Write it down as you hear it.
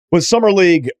With Summer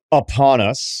League upon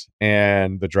us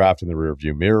and the draft in the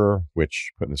rearview mirror,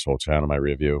 which putting this whole channel in my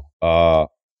review, I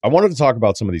wanted to talk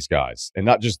about some of these guys, and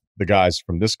not just the guys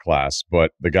from this class,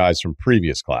 but the guys from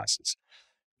previous classes.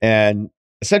 And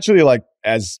essentially, like,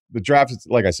 as the draft,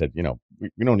 like I said,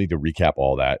 we don't need to recap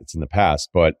all that. It's in the past.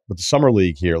 But with the Summer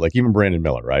League here, like even Brandon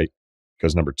Miller, right,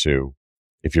 goes number 2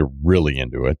 if you're really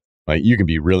into it. Like, you can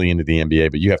be really into the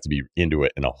NBA, but you have to be into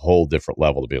it in a whole different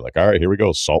level to be like, all right, here we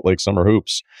go, Salt Lake Summer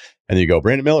Hoops. And then you go,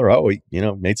 Brandon Miller, he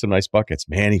made some nice buckets.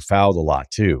 Man, he fouled a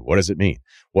lot too. What does it mean?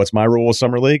 What's my rule with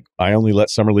Summer League? I only let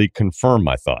Summer League confirm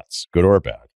my thoughts, good or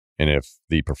bad. And if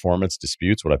the performance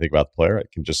disputes what I think about the player, I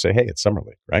can just say, hey, it's Summer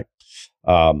League, right?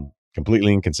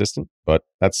 Completely inconsistent, but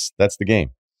that's the game.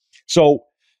 So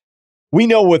we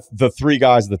know with the 3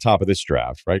 guys at the top of this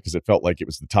draft, right? Because it felt like it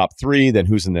was the top 3, then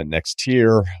who's in that next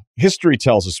tier. History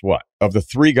tells us what? Of the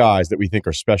 3 guys that we think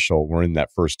are special, we're in that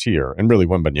first tier. And really,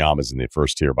 Wembanyama's in the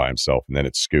first tier by himself, and then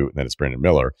it's Scoot, and then it's Brandon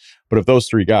Miller. But of those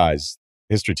 3 guys,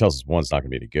 history tells us one's not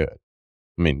going to be any good.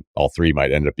 I mean, all 3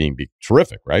 might end up being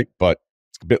terrific, right? But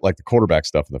it's a bit like the quarterback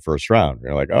stuff in the first round.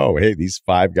 You're like, oh, hey, these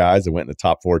 5 guys that went in the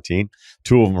top 14,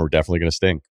 2 of them are definitely going to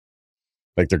stink.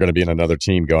 Like, they're going to be in another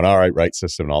team going, all right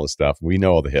system and all this stuff. We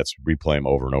know all the hits. We play them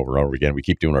over and over and over again. We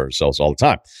keep doing it ourselves all the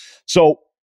time. So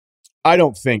I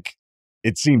don't think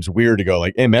it seems weird to go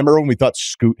like, hey, remember when we thought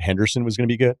Scoot Henderson was going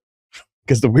to be good?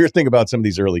 Because the weird thing about some of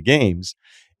these early games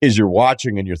is you're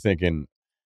watching and you're thinking,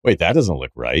 wait, that doesn't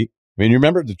look right. I mean, you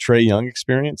remember the Trae Young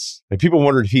experience? Like, people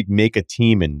wondered if he'd make a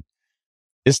team in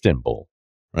Istanbul,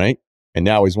 right? And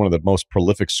now he's one of the most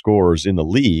prolific scorers in the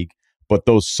league. But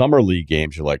those Summer League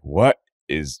games, you're like,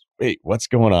 what's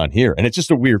going on here? And it's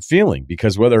just a weird feeling,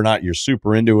 because whether or not you're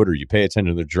super into it or you pay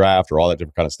attention to the draft or all that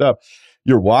different kind of stuff,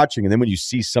 you're watching. And then when you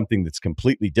see something that's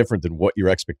completely different than what your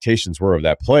expectations were of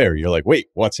that player, you're like, wait,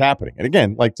 what's happening? And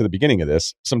again, like to the beginning of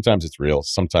this, sometimes it's real,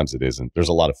 sometimes it isn't. There's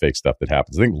a lot of fake stuff that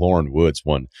happens. I think Lauren Woods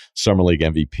won Summer League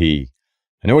MVP.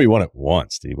 I know he won it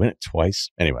once. Did he win it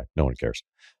twice? Anyway, no one cares.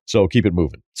 So keep it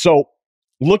moving. So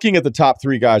looking at the top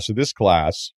 3 guys for this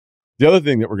class, the other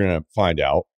thing that we're going to find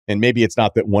out, and maybe it's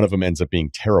not that one of them ends up being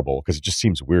terrible, because it just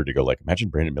seems weird to go like, imagine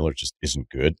Brandon Miller just isn't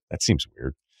good. That seems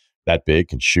weird. That big,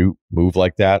 can shoot, move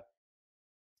like that.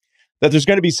 That there's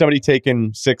going to be somebody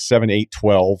taking 6, 7, 8,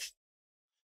 12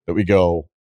 that we go,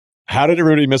 how did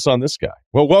everybody miss on this guy?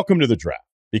 Well, welcome to the draft,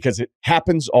 because it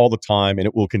happens all the time and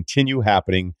it will continue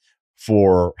happening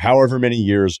for however many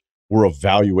years we're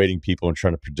evaluating people and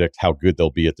trying to predict how good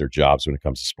they'll be at their jobs when it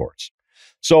comes to sports.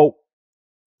 So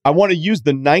I want to use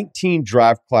the 19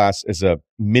 draft class as a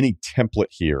mini template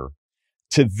here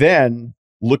to then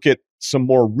look at some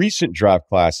more recent draft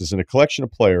classes and a collection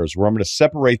of players where I'm going to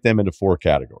separate them into 4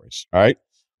 categories. All right.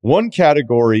 One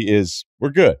category is we're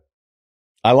good.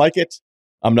 I like it.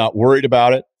 I'm not worried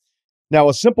about it. Now,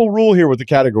 a simple rule here with the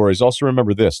categories, also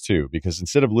remember this too, because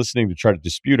instead of listening to try to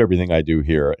dispute everything I do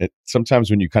here, sometimes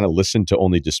when you kind of listen to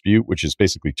only dispute, which is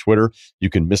basically Twitter, you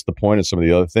can miss the point of some of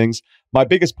the other things. My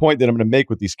biggest point that I'm going to make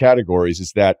with these categories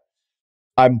is that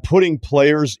I'm putting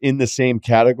players in the same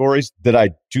categories that I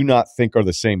do not think are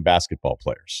the same basketball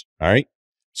players. All right.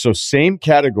 So same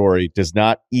category does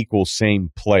not equal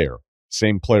same player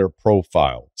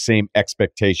profile, same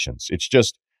expectations. It's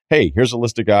just, hey, here's a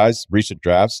list of guys, recent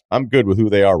drafts. I'm good with who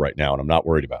they are right now, and I'm not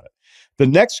worried about it. The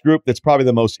next group that's probably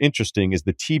the most interesting is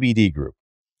the TBD group,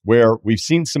 where we've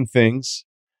seen some things.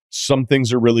 Some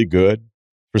things are really good.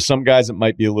 For some guys, it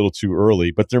might be a little too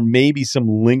early, but there may be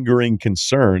some lingering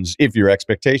concerns if your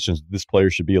expectations this player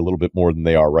should be a little bit more than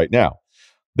they are right now.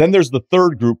 Then there's the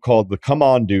third group called the come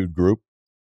on dude group,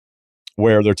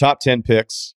 where they're top 10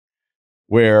 picks,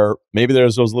 where maybe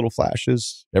there's those little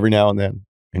flashes every now and then,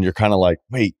 and you're kind of like,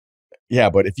 wait, yeah,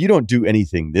 but if you don't do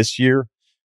anything this year,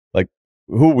 like,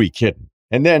 who are we kidding?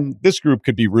 And then this group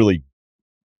could be really,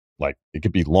 like, it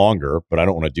could be longer, but I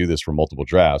don't want to do this for multiple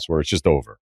drafts where it's just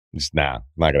over. Just, not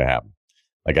going to happen.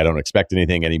 Like, I don't expect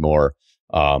anything anymore.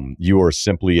 You are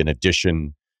simply an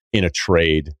addition in a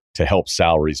trade to help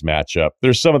salaries match up.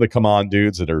 There's some of the come on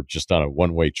dudes that are just on a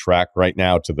one-way track right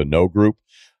now to the no group.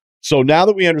 So now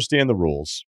that we understand the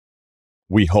rules,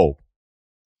 we hope,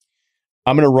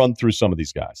 I'm going to run through some of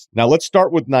these guys. Now, let's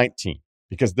start with 19,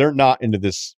 because they're not into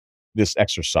this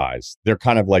exercise. They're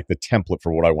kind of like the template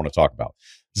for what I want to talk about.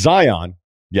 Zion,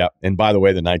 yeah, and by the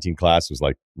way, the 19 class was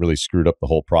like really screwed up the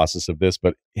whole process of this,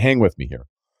 but hang with me here.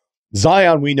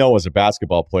 Zion, we know as a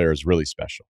basketball player, is really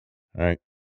special, all right?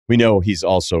 We know he's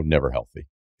also never healthy,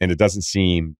 and it doesn't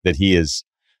seem that he is,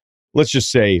 let's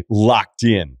just say, locked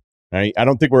in. Right? I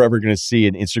don't think we're ever going to see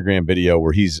an Instagram video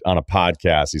where he's on a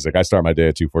podcast. He's like, I start my day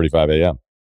at 2:45 a.m.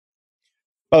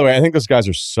 By the way, I think those guys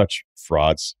are such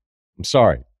frauds. I'm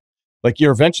sorry. Like,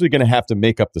 you're eventually going to have to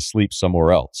make up the sleep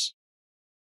somewhere else.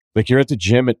 Like, you're at the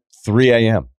gym at 3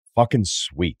 a.m. Fucking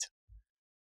sweet.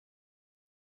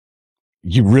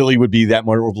 You really would be that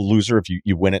much of a loser if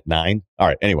you win at 9? All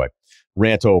right, anyway,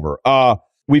 rant over.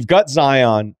 We've got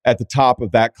Zion at the top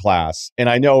of that class, and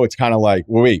I know it's kind of like,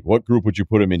 wait, what group would you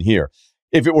put him in here?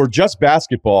 If it were just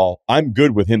basketball, I'm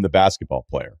good with him, the basketball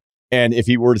player. And if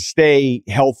he were to stay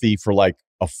healthy for like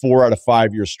a 4 out of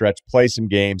 5 year stretch, play some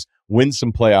games, win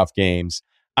some playoff games,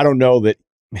 I don't know that,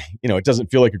 it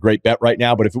doesn't feel like a great bet right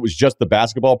now, but if it was just the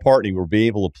basketball part and he would be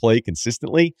able to play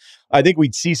consistently, I think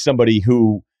we'd see somebody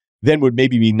who then would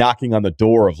maybe be knocking on the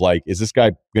door of like, is this guy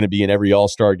going to be in every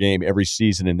All-Star game every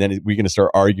season? And then we're going to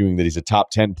start arguing that he's a top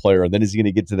 10 player. And then is he going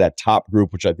to get to that top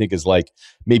group, which I think is like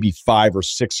maybe 5 or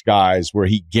 6 guys where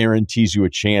he guarantees you a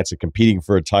chance at competing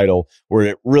for a title, where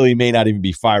it really may not even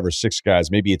be 5 or 6 guys.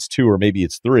 Maybe it's 2 or maybe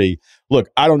it's 3. Look,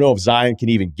 I don't know if Zion can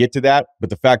even get to that, but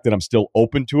the fact that I'm still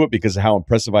open to it because of how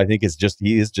impressive I think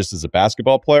he is just as a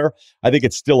basketball player, I think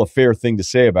it's still a fair thing to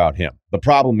say about him. The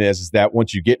problem is that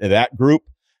once you get into that group,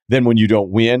 then when you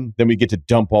don't win, then we get to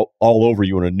dump all over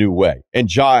you in a new way.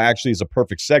 And Ja actually is a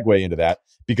perfect segue into that,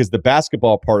 because the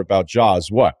basketball part about Ja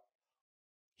is what?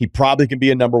 He probably can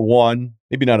be a number one,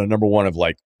 maybe not a number one of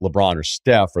like LeBron or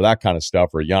Steph or that kind of stuff,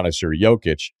 or Giannis or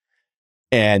Jokic.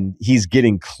 And he's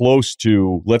getting close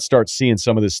to, let's start seeing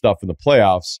some of this stuff in the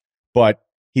playoffs, but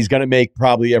he's going to make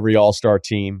probably every All-Star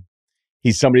team.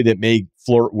 He's somebody that may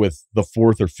flirt with the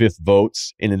 4th or 5th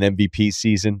votes in an MVP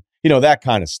season. That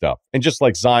kind of stuff. And just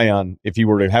like Zion, if he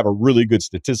were to have a really good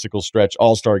statistical stretch,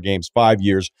 All-Star games, 5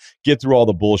 years, get through all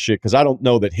the bullshit, because I don't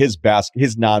know that his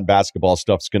non-basketball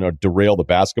stuff's going to derail the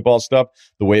basketball stuff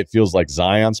the way it feels like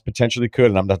Zion's potentially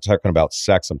could. And I'm not talking about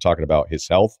sex. I'm talking about his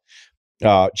health.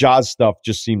 Ja's stuff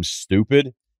just seems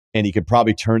stupid, and he could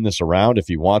probably turn this around if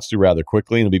he wants to rather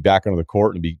quickly, and he'll be back onto the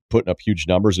court and be putting up huge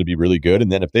numbers and be really good.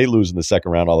 And then if they lose in the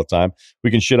second round all the time,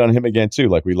 we can shit on him again too,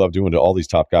 like we love doing to all these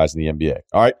top guys in the NBA.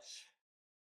 All right.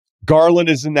 Garland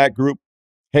is in that group.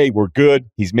 Hey, we're good.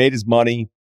 He's made his money.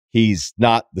 He's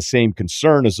not the same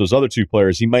concern as those other 2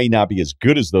 players. He may not be as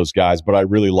good as those guys, but I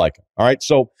really like him. All right.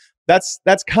 So that's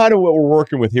kind of what we're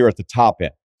working with here at the top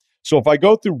end. So if I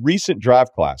go through recent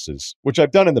draft classes, which I've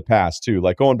done in the past too,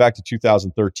 like going back to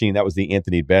 2013, that was the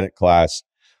Anthony Bennett class.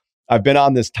 I've been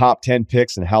on this top 10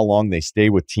 picks and how long they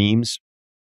stay with teams.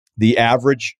 The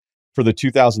average for the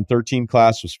 2013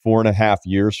 class was 4.5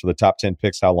 years for the top 10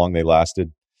 picks, how long they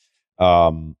lasted.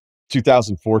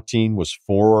 2014 was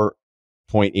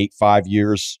 4.85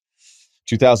 years.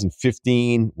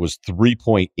 2015 was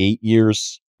 3.8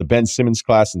 years. The Ben Simmons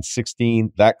class in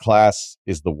 16, that class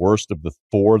is the worst of the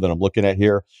 4 that I'm looking at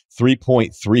here.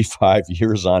 3.35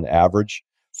 years on average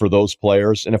for those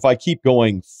players. And if I keep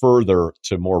going further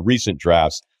to more recent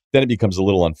drafts, then it becomes a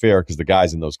little unfair because the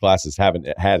guys in those classes haven't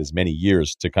had as many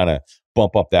years to kind of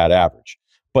bump up that average.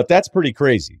 But that's pretty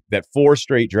crazy that 4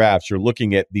 straight drafts, you're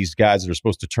looking at these guys that are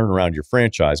supposed to turn around your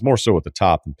franchise, more so at the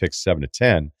top than picks 7 to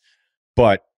 10.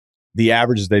 But the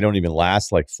averages, they don't even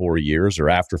last like 4 years, or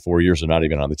after 4 years, they're not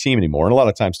even on the team anymore. And a lot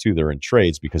of times, too, they're in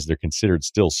trades because they're considered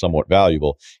still somewhat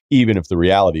valuable, even if the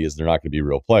reality is they're not going to be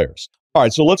real players. All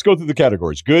right, so let's go through the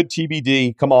categories. Good,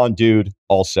 TBD, come on, dude,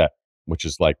 all set, which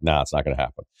is like, nah, it's not going to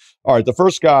happen. All right, the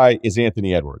first guy is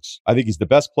Anthony Edwards. I think he's the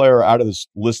best player out of this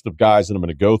list of guys that I'm going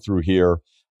to go through here.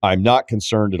 I'm not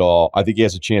concerned at all. I think he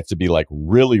has a chance to be like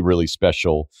really, really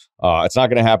special. It's not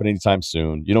going to happen anytime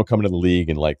soon. You don't come into the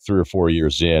league and like 3 or 4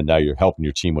 years in, now you're helping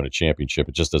your team win a championship.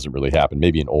 It just doesn't really happen.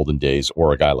 Maybe in olden days,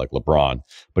 or a guy like LeBron.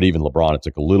 But even LeBron, it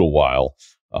took a little while.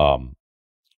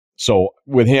 So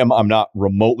with him, I'm not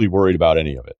remotely worried about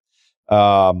any of it.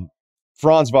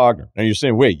 Franz Wagner. Now you're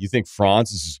saying, wait, you think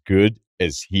Franz is as good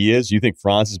as he is? You think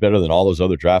Franz is better than all those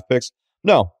other draft picks?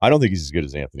 No, I don't think he's as good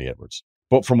as Anthony Edwards.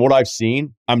 But from what I've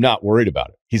seen, I'm not worried about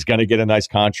it. He's going to get a nice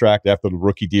contract after the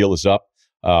rookie deal is up.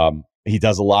 He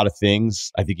does a lot of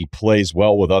things. I think he plays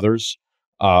well with others.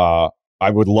 I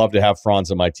would love to have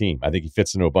Franz on my team. I think he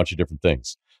fits into a bunch of different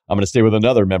things. I'm going to stay with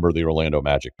another member of the Orlando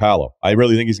Magic, Paolo. I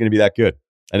really think he's going to be that good.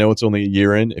 I know it's only a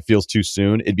year in. It feels too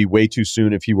soon. It'd be way too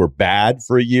soon if he were bad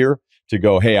for a year to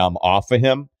go, hey, I'm off of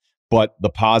him. But the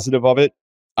positive of it,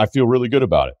 I feel really good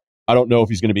about it. I don't know if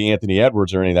he's going to be Anthony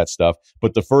Edwards or any of that stuff,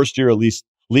 but the first year at least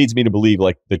leads me to believe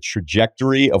like the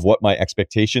trajectory of what my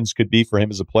expectations could be for him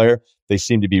as a player, they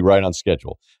seem to be right on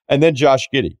schedule. And then Josh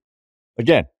Giddey.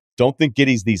 Again, don't think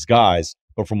Giddey's these guys,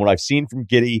 but from what I've seen from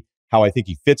Giddey, how I think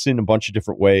he fits in a bunch of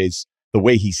different ways, the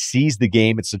way he sees the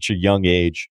game at such a young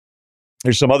age.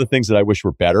 There's some other things that I wish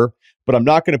were better, but I'm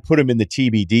not going to put him in the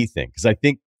TBD thing because I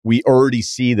think we already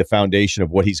see the foundation of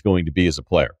what he's going to be as a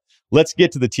player. Let's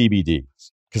get to the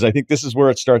TBDs, because I think this is where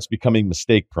it starts becoming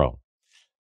mistake prone.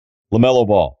 LaMelo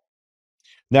Ball.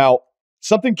 Now,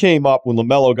 something came up when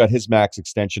LaMelo got his max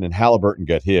extension and Halliburton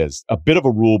got his. A bit of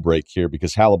a rule break here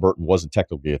because Halliburton wasn't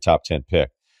technically a top 10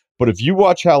 pick. But if you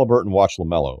watch Halliburton, watch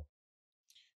LaMelo,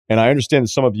 and I understand that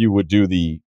some of you would do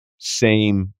the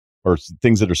same, or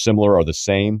things that are similar are the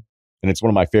same, and it's one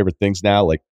of my favorite things now.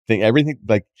 Like, everything,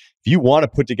 like, if you want to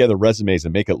put together resumes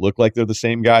and make it look like they're the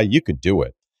same guy, you can do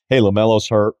it. Hey, LaMelo's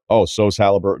hurt. Oh, so's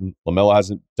Halliburton. LaMelo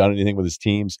hasn't done anything with his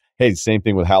teams. Hey, same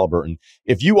thing with Halliburton.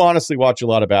 If you honestly watch a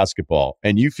lot of basketball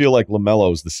and you feel like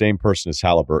LaMelo is the same person as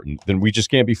Halliburton, then we just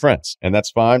can't be friends. And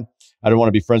that's fine. I don't want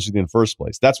to be friends with you in the first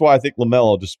place. That's why I think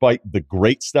LaMelo, despite the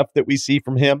great stuff that we see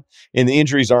from him, and the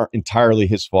injuries aren't entirely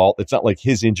his fault. It's not like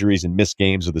his injuries and missed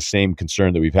games are the same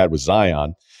concern that we've had with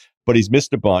Zion, but he's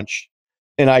missed a bunch.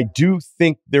 And I do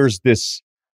think there's this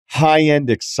high-end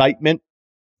excitement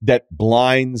that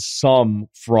blinds some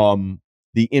from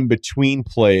the in-between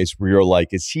plays where you're like,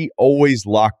 is he always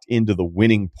locked into the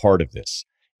winning part of this?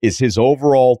 Is his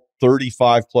overall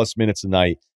 35-plus minutes a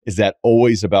night, is that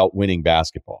always about winning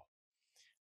basketball?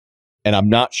 And I'm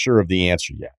not sure of the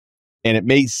answer yet. And it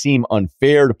may seem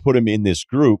unfair to put him in this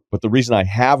group, but the reason I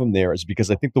have him there is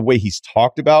because I think the way he's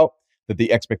talked about that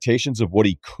the expectations of what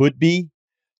he could be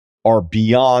are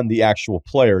beyond the actual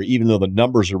player, even though the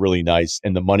numbers are really nice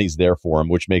and the money's there for him,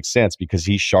 which makes sense because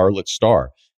he's Charlotte's star,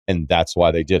 and that's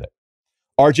why they did it.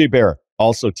 RJ Barrett,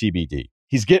 also TBD.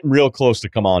 He's getting real close to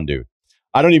come on, dude.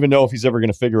 I don't even know if he's ever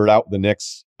going to figure it out with the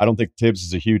Knicks. I don't think Tibbs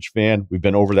is a huge fan. We've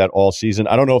been over that all season.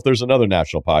 I don't know if there's another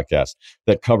national podcast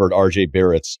that covered RJ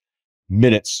Barrett's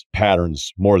minutes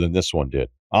patterns more than this one did.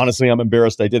 Honestly, I'm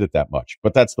embarrassed I did it that much,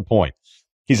 but that's the point.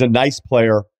 He's a nice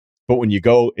player. But when you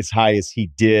go as high as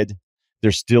he did,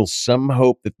 there's still some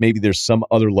hope that maybe there's some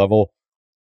other level.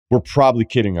 We're probably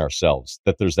kidding ourselves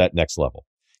that there's that next level.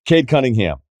 Cade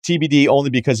Cunningham, TBD only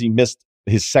because he missed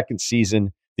his second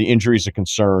season. The injuries are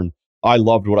concern. I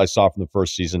loved what I saw from the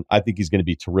first season. I think he's going to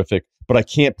be terrific, but I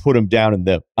can't put him down in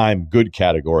the I'm good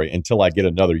category until I get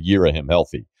another year of him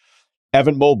healthy.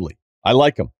 Evan Mobley, I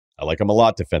like him. I like him a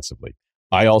lot defensively.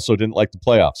 I also didn't like the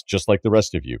playoffs, just like the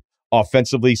rest of you.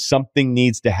 Offensively, something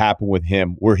needs to happen with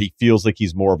him where he feels like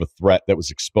he's more of a threat that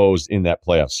was exposed in that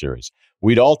playoff series.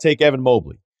 We'd all take Evan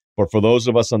Mobley, but for those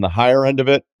of us on the higher end of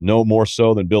it, no more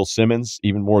so than Bill Simmons,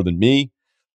 even more than me,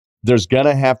 there's going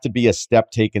to have to be a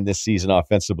step taken this season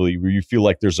offensively where you feel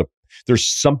like there's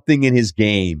something in his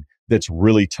game that's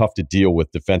really tough to deal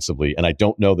with defensively, and I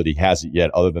don't know that he has it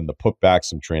yet other than the putback,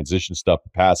 some transition stuff. The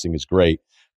passing is great,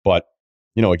 but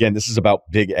you know, again, this is about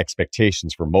big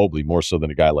expectations for Mobley more so than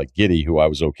a guy like Giddey, who I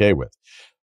was okay with.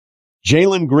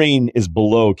 Jalen Green is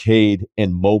below Cade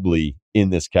and Mobley in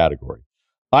this category.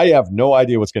 I have no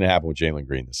idea what's going to happen with Jalen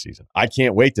Green this season. I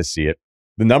can't wait to see it.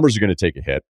 The numbers are going to take a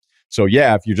hit. So,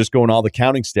 yeah, if you're just going all the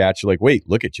counting stats, you're like, wait,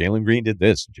 look at Jalen Green did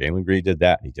this. Jalen Green did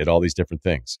that. He did all these different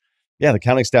things. Yeah, the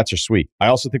counting stats are sweet. I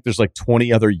also think there's like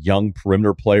 20 other young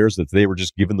perimeter players that they were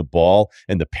just given the ball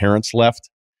and the parents left.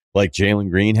 Like Jalen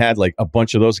Green had, like a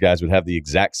bunch of those guys would have the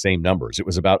exact same numbers. It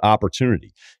was about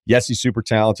opportunity. Yes, he's super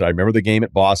talented. I remember the game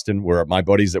at Boston where my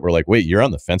buddies that were like, wait, you're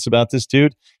on the fence about this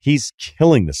dude? He's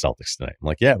killing the Celtics tonight. I'm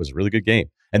like, yeah, it was a really good game.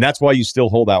 And that's why you still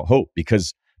hold out hope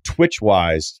because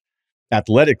Twitch-wise,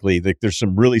 athletically, there's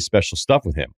some really special stuff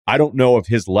with him. I don't know if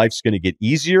his life's going to get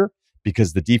easier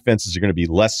because the defenses are going to be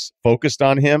less focused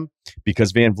on him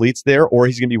because Van Vliet's there, or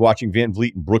he's going to be watching Van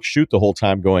Vliet and Brooks shoot the whole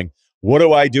time going, what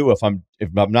do I do if I'm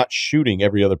not shooting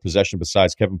every other possession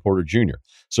besides Kevin Porter Jr.?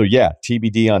 So, yeah,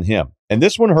 TBD on him. And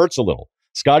this one hurts a little.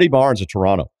 Scotty Barnes of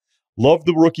Toronto. Loved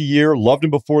the rookie year. Loved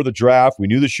him before the draft. We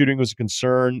knew the shooting was a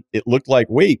concern. It looked like,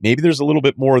 wait, maybe there's a little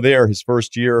bit more there his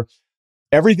first year.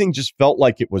 Everything just felt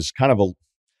like it was kind of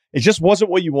it just wasn't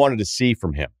what you wanted to see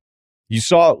from him. You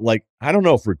saw, like, I don't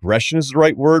know if regression is the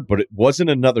right word, but it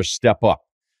wasn't another step up.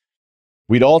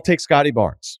 We'd all take Scotty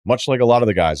Barnes, much like a lot of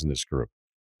the guys in this group.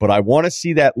 But I want to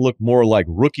see that look more like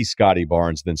rookie Scotty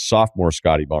Barnes than sophomore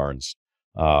Scotty Barnes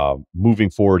moving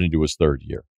forward into his third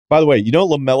year. By the way, you know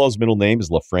LaMelo's middle name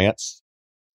is LaFrance?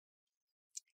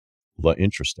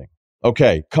 Interesting.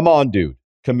 Okay, come on, dude.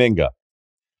 Kuminga.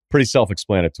 Pretty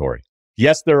self-explanatory.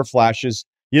 Yes, there are flashes.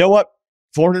 You know what?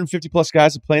 450-plus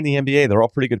guys that play in the NBA, they're all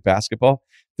pretty good at basketball.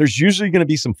 There's usually going to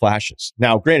be some flashes.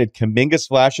 Now, granted, Kuminga's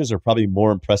flashes are probably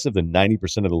more impressive than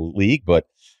 90% of the league, but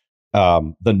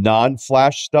the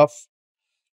non-flash stuff,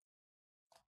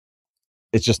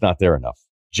 it's just not there enough.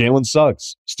 Jalen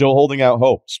Suggs, still holding out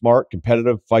hope. Smart,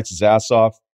 competitive, fights his ass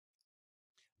off.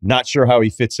 Not sure how he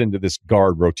fits into this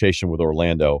guard rotation with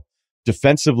Orlando.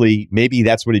 defensively, maybe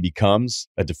that's what he becomes,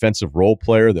 a defensive role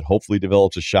player that hopefully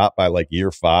develops a shot by like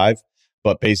year 5.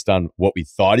 But based on what we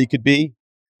thought he could be,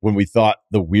 when we thought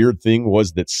the weird thing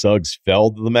was that Suggs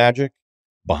fell to the Magic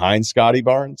behind Scotty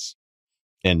Barnes.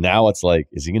 And now it's like,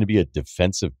 is he going to be a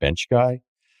defensive bench guy?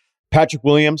 Patrick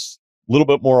Williams, a little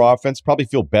bit more offense. Probably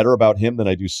feel better about him than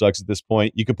I do Suggs at this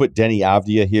point. You could put Denny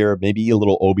Avdia here, maybe a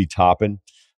little Obi Toppin.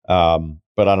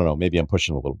 But I don't know. Maybe I'm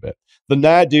pushing a little bit. The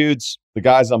Nah dudes, the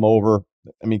guys I'm over.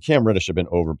 I mean, Cam Reddish have been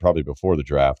over probably before the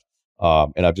draft.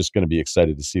 And I'm just going to be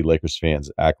excited to see Lakers fans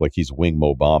act like he's Wing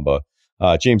Mo Bamba.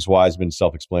 James Wiseman,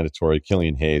 self-explanatory.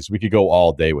 Killian Hayes. We could go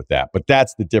all day with that. But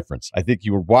that's the difference. I think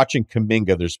you were watching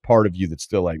Kuminga. There's part of you that's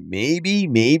still like,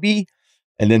 maybe.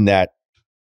 And then that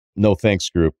no thanks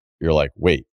group, you're like,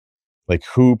 wait. Like,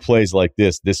 who plays like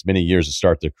this many years to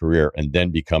start their career and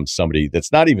then becomes somebody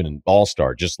that's not even an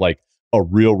all-star, just like a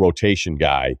real rotation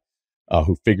guy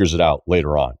who figures it out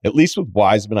later on. At least with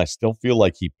Wiseman, I still feel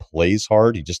like he plays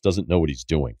hard. He just doesn't know what he's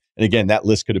doing. And again, that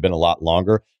list could have been a lot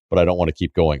longer, but I don't want to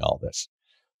keep going all this.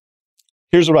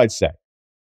 Here's what I'd say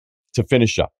to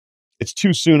finish up. It's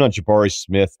too soon on Jabari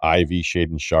Smith, Ivy,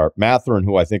 Shaedon Sharpe. Mathurin,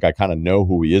 who I think I kind of know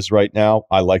who he is right now.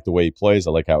 I like the way he plays.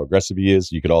 I like how aggressive he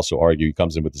is. You could also argue he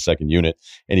comes in with the second unit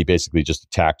and he basically just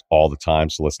attacked all the time,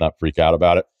 so let's not freak out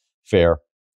about it. Fair.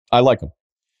 I like him.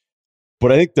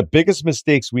 But I think the biggest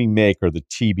mistakes we make are the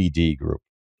TBD group.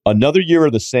 Another year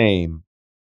of the same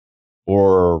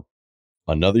or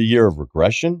another year of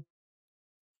regression.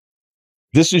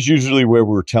 This is usually where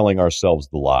we're telling ourselves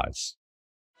the lies.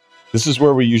 This is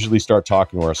where we usually start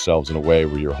talking to ourselves in a way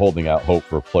where you're holding out hope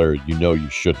for a player you know you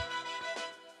shouldn't.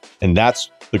 And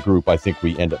that's the group I think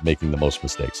we end up making the most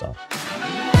mistakes on.